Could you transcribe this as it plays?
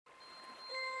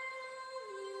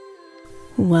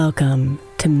Welcome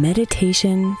to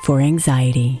Meditation for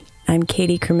Anxiety. I'm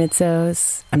Katie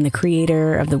Kermitzos. I'm the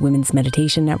creator of the Women's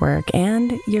Meditation Network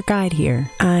and your guide here.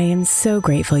 I am so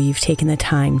grateful you've taken the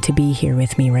time to be here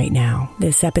with me right now.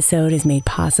 This episode is made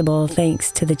possible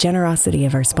thanks to the generosity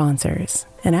of our sponsors.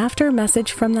 And after a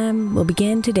message from them, we'll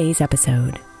begin today's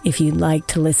episode. If you'd like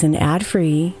to listen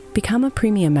ad-free, become a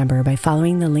premium member by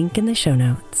following the link in the show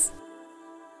notes.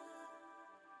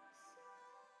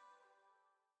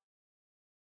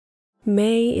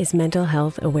 May is Mental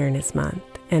Health Awareness Month.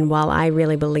 And while I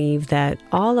really believe that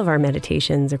all of our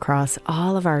meditations across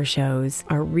all of our shows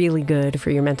are really good for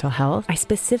your mental health, I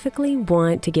specifically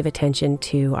want to give attention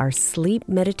to our Sleep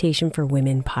Meditation for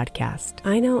Women podcast.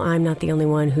 I know I'm not the only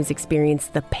one who's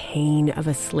experienced the pain of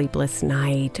a sleepless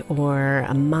night or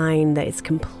a mind that is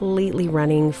completely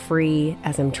running free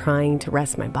as I'm trying to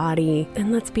rest my body.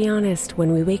 And let's be honest,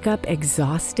 when we wake up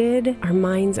exhausted, our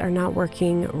minds are not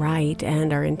working right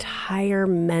and our entire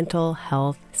mental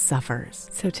health suffers.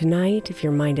 So tonight, if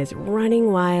your mind is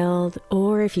running wild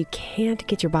or if you can't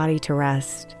get your body to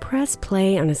rest, press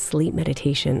play on a sleep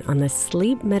meditation on the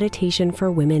Sleep Meditation for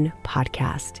Women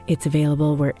podcast. It's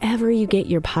available wherever you get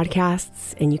your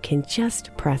podcasts, and you can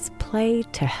just press play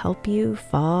to help you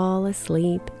fall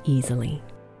asleep easily.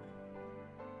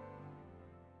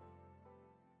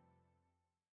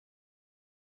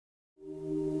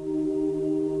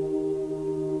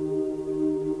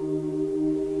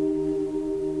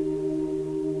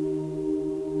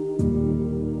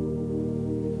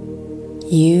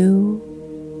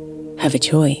 You have a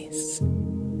choice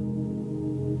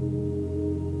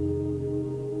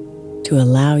to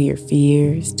allow your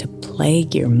fears to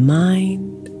plague your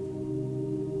mind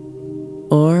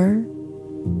or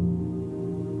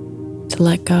to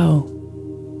let go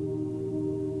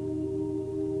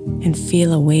and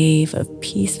feel a wave of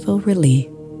peaceful relief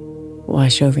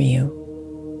wash over you.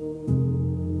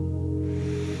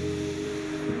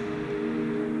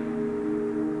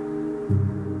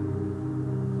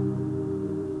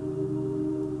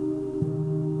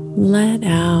 Let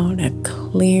out a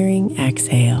clearing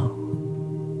exhale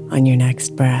on your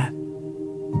next breath,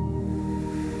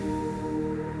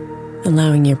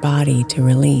 allowing your body to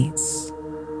release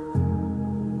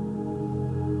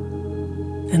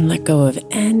and let go of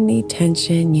any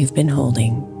tension you've been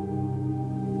holding.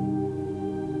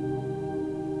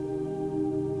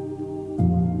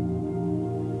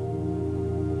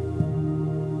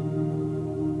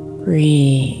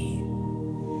 Breathe.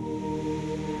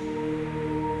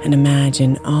 And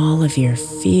imagine all of your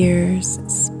fears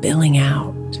spilling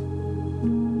out,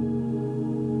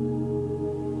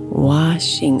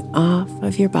 washing off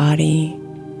of your body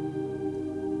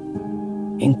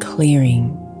and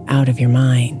clearing out of your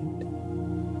mind.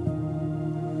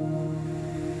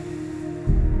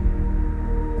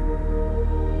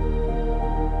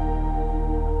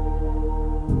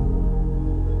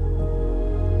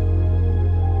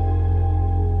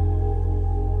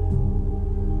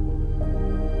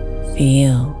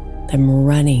 Feel them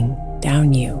running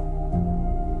down you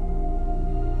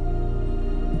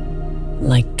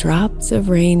like drops of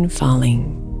rain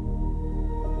falling,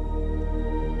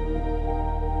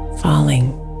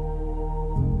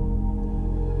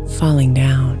 falling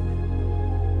down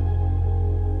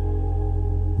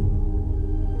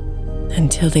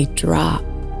until they drop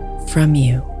from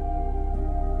you,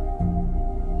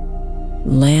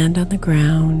 land on the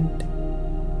ground,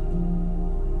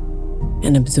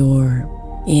 and absorb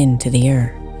into the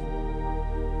earth.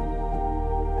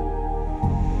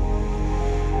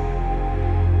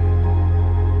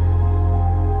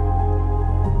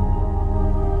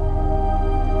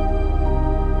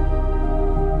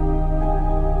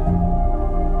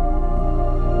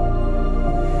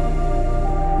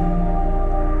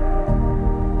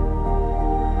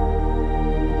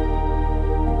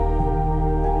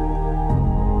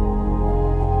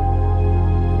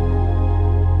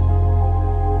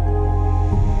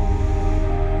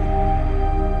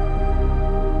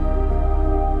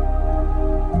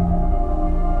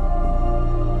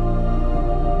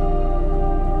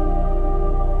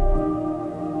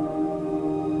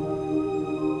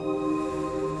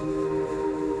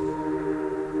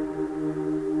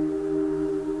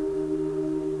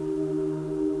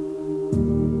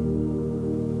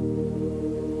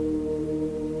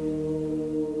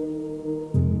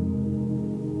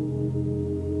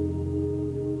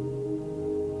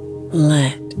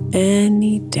 Let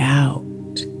any doubt,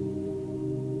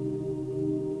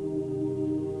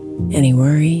 any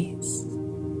worries,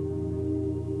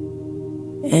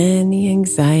 any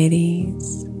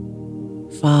anxieties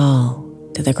fall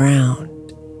to the ground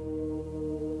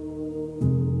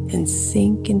and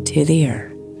sink into the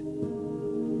earth.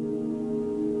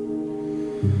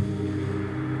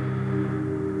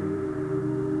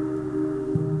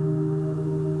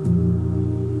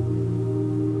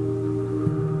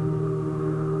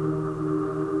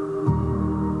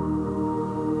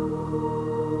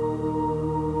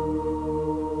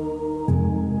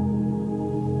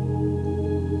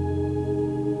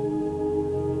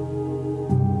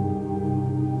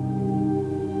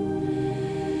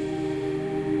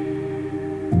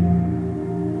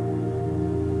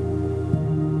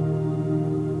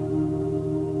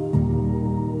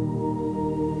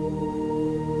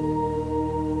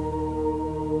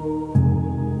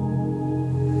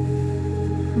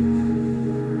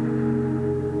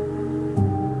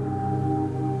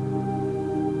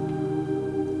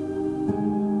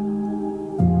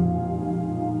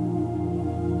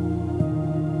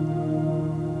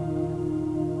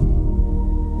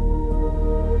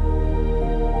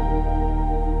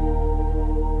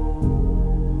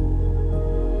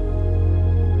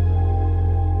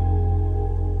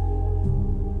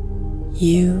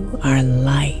 You are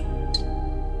light.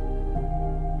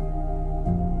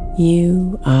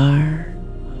 You are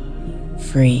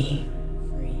free.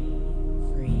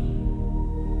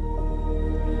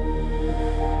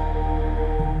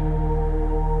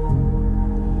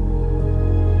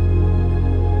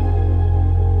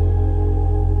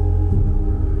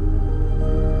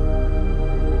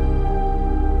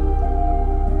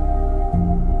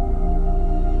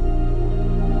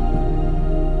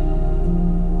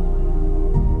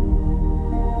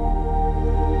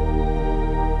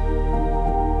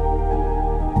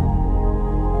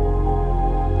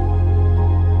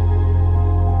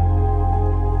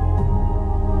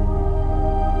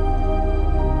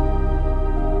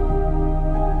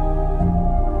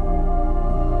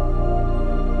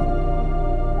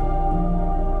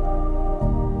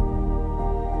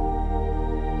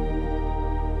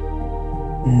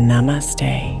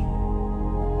 Namaste,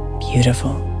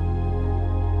 beautiful.